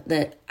relationship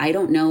that I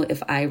don't know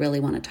if I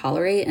really want to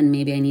tolerate and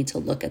maybe I need to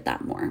look at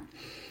that more?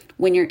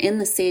 When you're in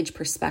the sage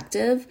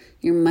perspective,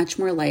 you're much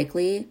more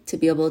likely to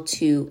be able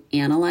to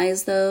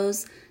analyze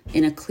those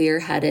in a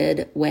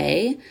clear-headed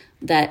way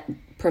that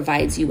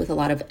provides you with a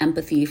lot of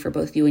empathy for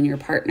both you and your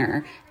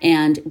partner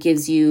and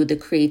gives you the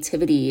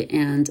creativity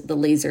and the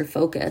laser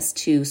focus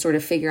to sort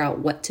of figure out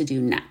what to do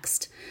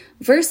next.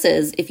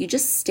 Versus if you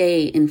just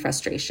stay in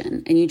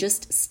frustration and you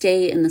just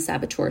stay in the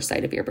saboteur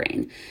side of your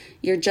brain,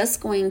 you're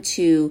just going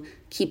to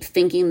keep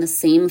thinking the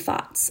same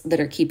thoughts that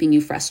are keeping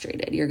you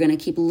frustrated. You're going to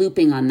keep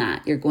looping on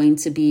that. You're going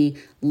to be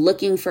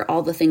looking for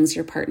all the things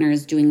your partner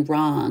is doing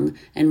wrong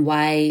and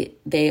why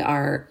they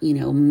are,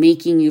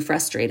 making you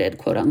frustrated,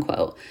 quote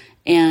unquote.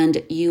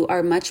 And you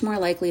are much more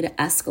likely to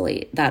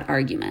escalate that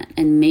argument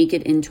and make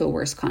it into a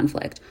worse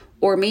conflict.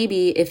 Or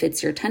maybe if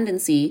it's your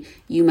tendency,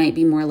 you might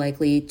be more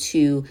likely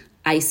to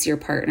ice your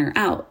partner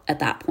out at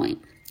that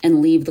point and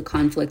leave the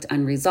conflict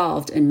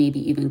unresolved and maybe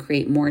even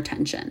create more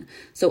tension.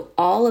 So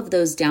all of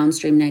those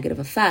downstream negative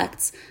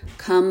effects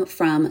come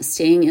from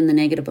staying in the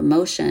negative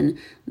emotion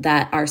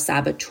that our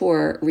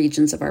saboteur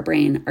regions of our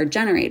brain are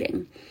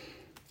generating.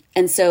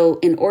 And so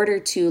in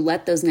order to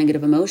let those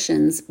negative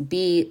emotions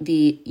be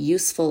the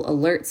useful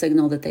alert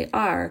signal that they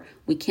are,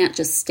 we can't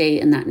just stay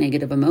in that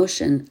negative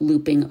emotion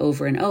looping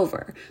over and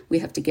over. We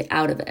have to get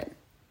out of it.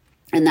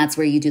 And that's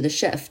where you do the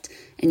shift,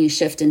 and you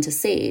shift into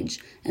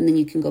sage. And then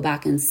you can go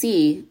back and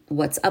see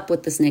what's up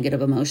with this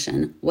negative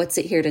emotion. What's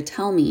it here to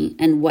tell me?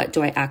 And what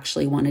do I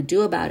actually want to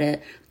do about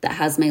it that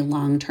has my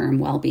long-term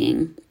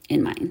well-being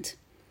in mind?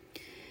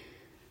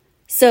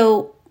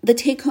 So the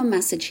take-home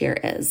message here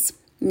is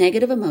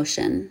negative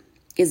emotion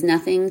is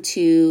nothing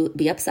to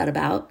be upset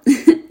about,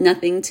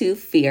 nothing to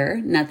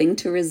fear, nothing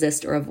to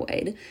resist or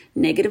avoid.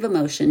 Negative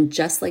emotion,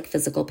 just like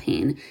physical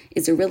pain,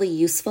 is a really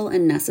useful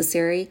and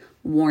necessary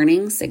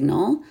warning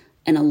signal,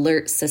 an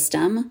alert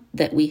system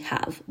that we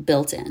have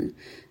built in.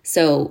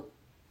 So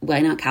why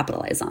not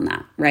capitalize on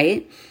that,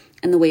 right?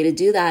 And the way to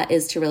do that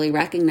is to really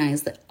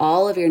recognize that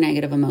all of your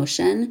negative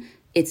emotion,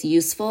 it's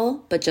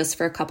useful, but just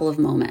for a couple of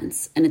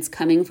moments. And it's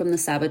coming from the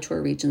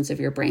saboteur regions of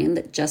your brain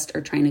that just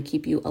are trying to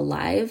keep you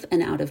alive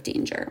and out of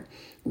danger.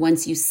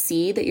 Once you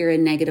see that you're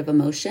in negative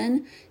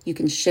emotion, you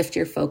can shift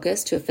your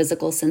focus to a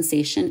physical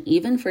sensation,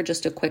 even for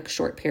just a quick,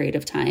 short period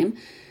of time,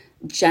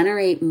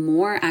 generate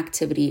more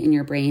activity in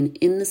your brain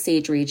in the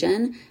sage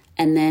region,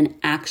 and then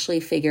actually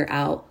figure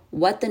out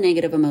what the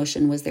negative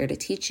emotion was there to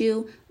teach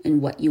you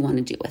and what you want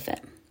to do with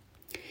it.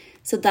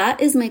 So that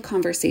is my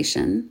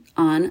conversation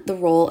on the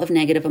role of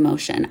negative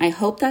emotion. I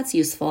hope that's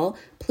useful.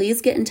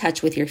 Please get in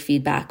touch with your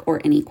feedback or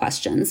any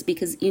questions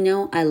because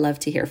I love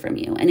to hear from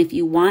you. And if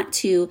you want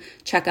to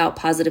check out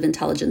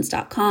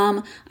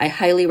positiveintelligence.com, I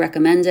highly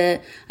recommend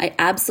it. I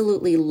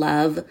absolutely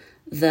love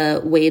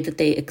the way that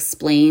they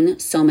explain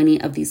so many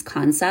of these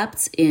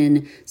concepts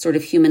in sort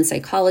of human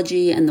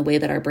psychology and the way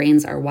that our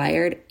brains are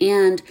wired.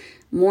 And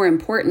more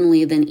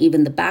importantly than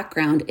even the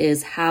background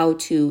is how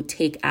to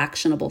take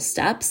actionable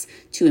steps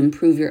to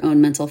improve your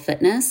own mental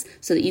fitness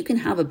so that you can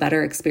have a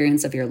better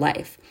experience of your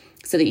life,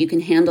 so that you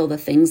can handle the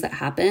things that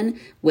happen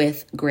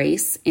with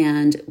grace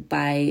and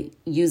by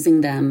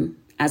using them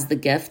as the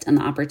gift and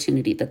the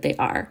opportunity that they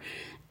are.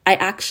 I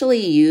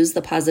actually use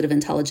the Positive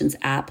Intelligence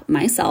app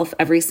myself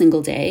every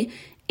single day,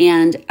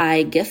 and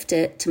I gift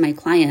it to my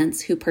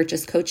clients who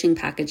purchase coaching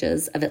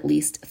packages of at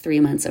least 3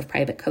 months of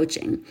private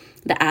coaching.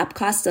 The app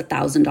costs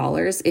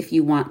 $1,000 if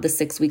you want the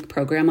 6-week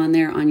program on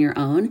there on your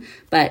own,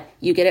 but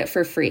you get it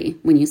for free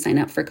when you sign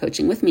up for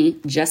coaching with me,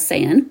 just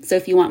saying. So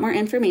if you want more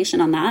information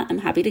on that, I'm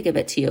happy to give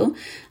it to you.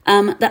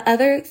 The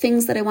other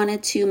things that I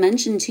wanted to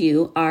mention to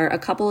you are a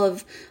couple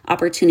of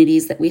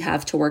opportunities that we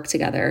have to work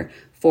together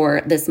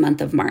for this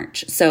month of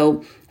March.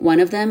 So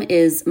one of them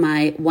is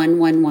my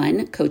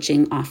 111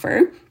 coaching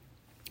offer.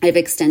 I've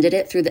extended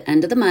it through the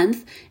end of the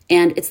month,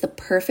 and it's the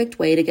perfect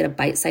way to get a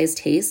bite-sized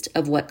taste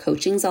of what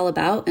coaching's all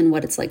about and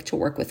what it's like to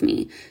work with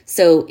me.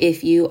 So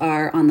if you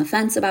are on the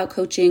fence about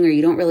coaching, or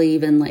you don't really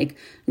even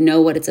know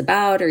what it's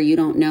about, or you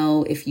don't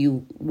know if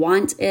you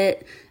want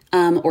it,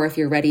 or if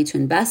you're ready to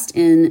invest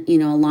in,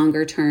 a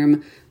longer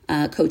term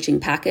coaching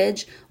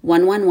package,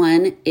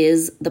 111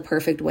 is the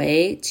perfect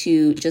way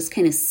to just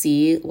kind of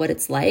see what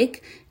it's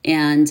like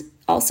and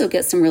also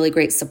get some really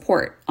great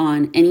support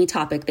on any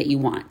topic that you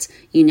want.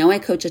 I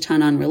coach a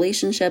ton on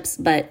relationships,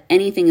 but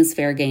anything is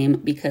fair game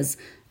because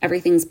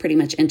everything's pretty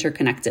much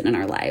interconnected in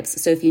our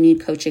lives. So if you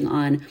need coaching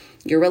on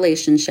your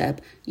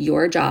relationship,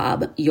 your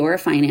job, your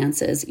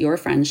finances, your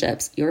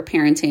friendships, your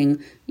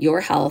parenting, your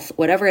health,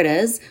 whatever it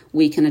is,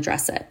 we can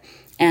address it.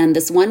 And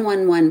this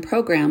 111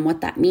 program,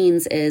 what that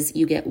means is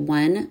you get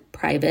one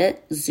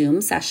private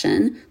Zoom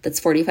session that's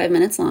 45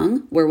 minutes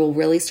long, where we'll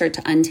really start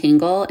to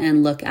untangle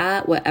and look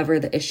at whatever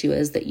the issue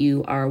is that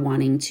you are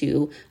wanting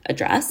to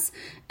address.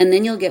 And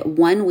then you'll get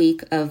 1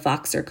 week of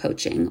Voxer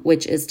coaching,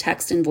 which is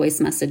text and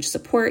voice message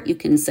support. You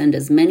can send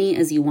as many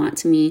as you want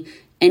to me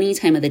any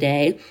time of the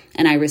day.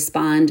 And I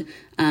respond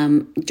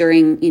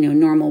during,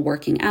 normal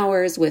working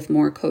hours with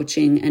more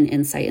coaching and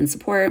insight and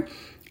support.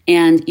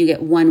 And you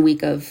get 1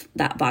 week of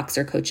that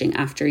Voxer coaching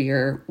after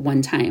your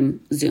one-time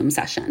Zoom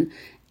session.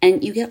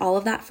 And you get all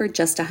of that for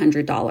just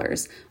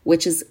 $100,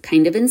 which is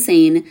kind of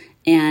insane.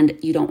 And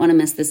you don't want to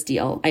miss this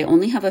deal. I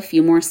only have a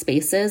few more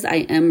spaces.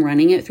 I am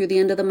running it through the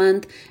end of the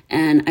month,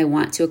 and I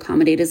want to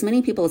accommodate as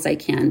many people as I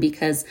can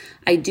because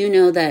I do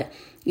know that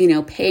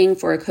paying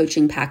for a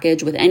coaching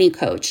package with any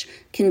coach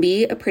can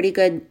be a pretty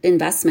good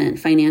investment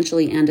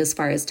financially and as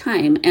far as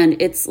time.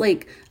 And it's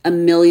like a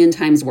million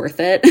times worth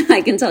it.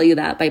 I can tell you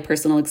that by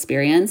personal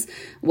experience.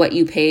 What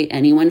you pay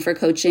anyone for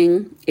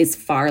coaching is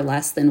far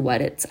less than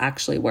what it's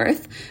actually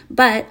worth.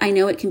 But I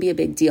know it can be a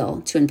big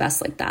deal to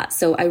invest like that.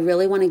 So I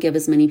really want to give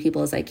as many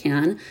people as I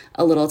can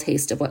a little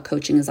taste of what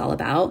coaching is all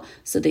about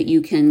so that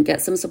you can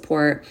get some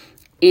support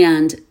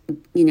and,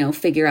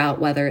 figure out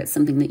whether it's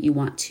something that you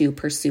want to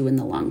pursue in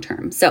the long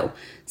term. So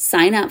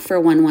sign up for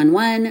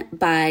 111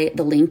 by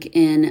the link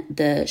in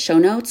the show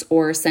notes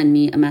or send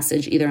me a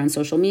message either on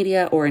social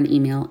media or an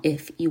email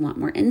if you want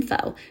more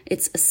info.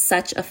 It's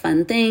such a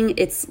fun thing.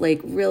 It's like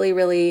really,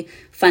 really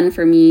fun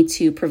for me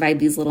to provide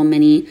these little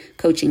mini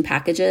coaching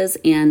packages.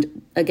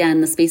 And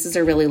again, the spaces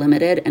are really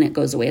limited and it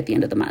goes away at the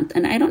end of the month.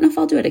 And I don't know if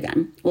I'll do it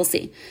again. We'll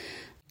see.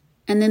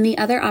 And then the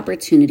other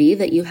opportunity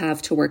that you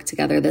have to work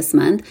together this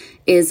month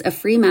is a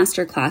free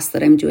masterclass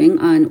that I'm doing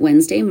on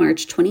Wednesday,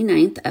 March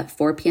 29th at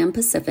 4 p.m.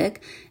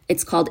 Pacific.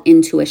 It's called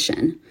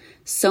Intuition.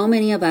 So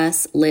many of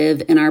us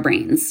live in our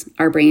brains.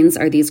 Our brains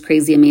are these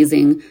crazy,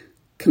 amazing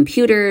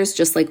computers,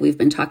 just like we've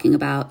been talking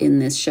about in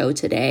this show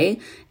today.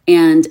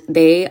 And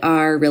they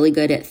are really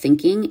good at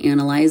thinking,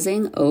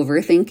 analyzing,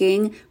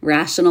 overthinking,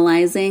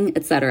 rationalizing,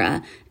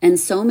 etc. And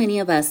so many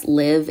of us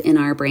live in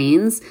our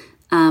brains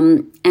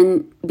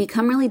and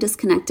become really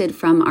disconnected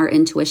from our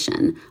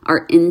intuition,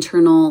 our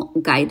internal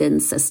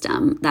guidance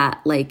system,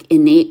 that like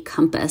innate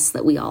compass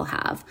that we all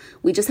have.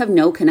 We just have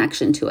no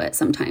connection to it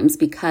sometimes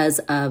because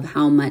of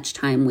how much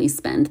time we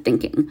spend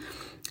thinking.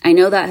 I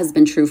know that has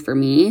been true for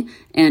me,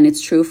 and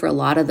it's true for a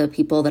lot of the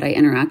people that I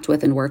interact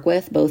with and work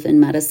with, both in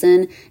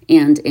medicine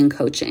and in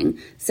coaching.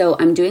 So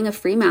I'm doing a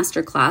free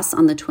masterclass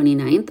on the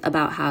 29th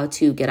about how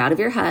to get out of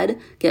your head,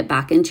 get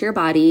back into your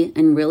body,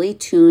 and really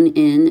tune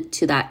in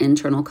to that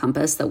internal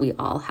compass that we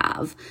all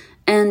have.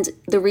 And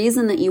the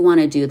reason that you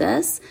want to do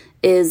this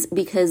is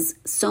because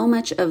so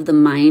much of the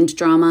mind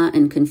drama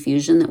and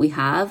confusion that we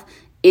have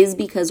is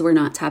because we're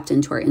not tapped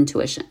into our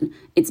intuition.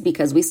 It's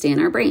because we stay in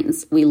our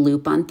brains. We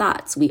loop on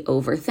thoughts. We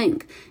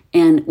overthink.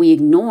 And we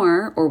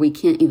ignore, or we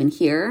can't even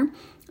hear,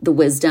 the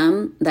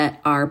wisdom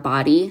that our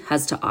body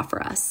has to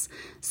offer us.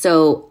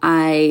 So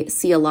I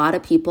see a lot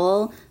of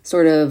people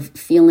sort of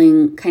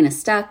feeling kind of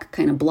stuck,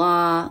 kind of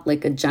blah,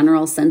 like a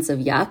general sense of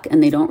yuck,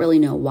 and they don't really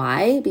know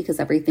why, because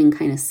everything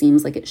kind of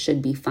seems like it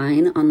should be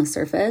fine on the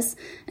surface.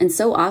 And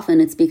so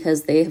often it's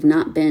because they have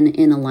not been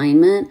in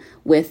alignment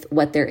with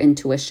what their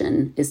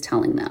intuition is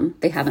telling them.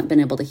 They haven't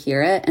been able to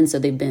hear it, and so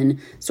they've been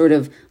sort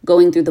of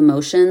going through the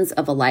motions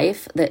of a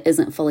life that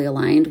isn't fully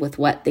aligned with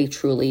what they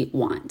truly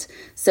want.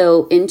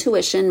 So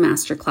Intuition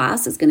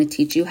Masterclass is going to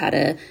teach you how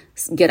to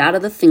get out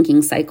of the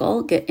thinking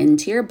cycle, get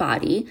into your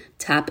body,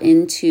 tap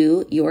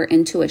into your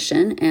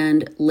intuition,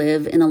 and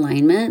live in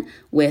alignment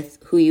with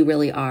who you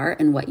really are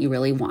and what you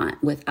really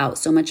want without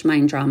so much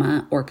mind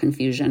drama or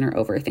confusion or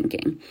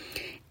overthinking.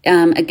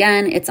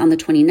 Again, it's on the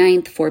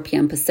 29th, 4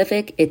 p.m.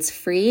 Pacific. It's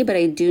free, but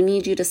I do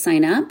need you to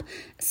sign up.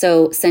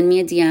 So send me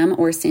a DM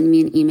or send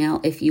me an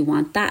email if you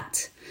want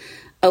that.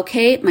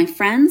 Okay, my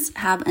friends,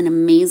 have an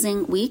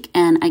amazing week,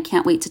 and I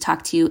can't wait to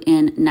talk to you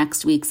in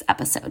next week's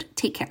episode.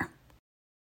 Take care.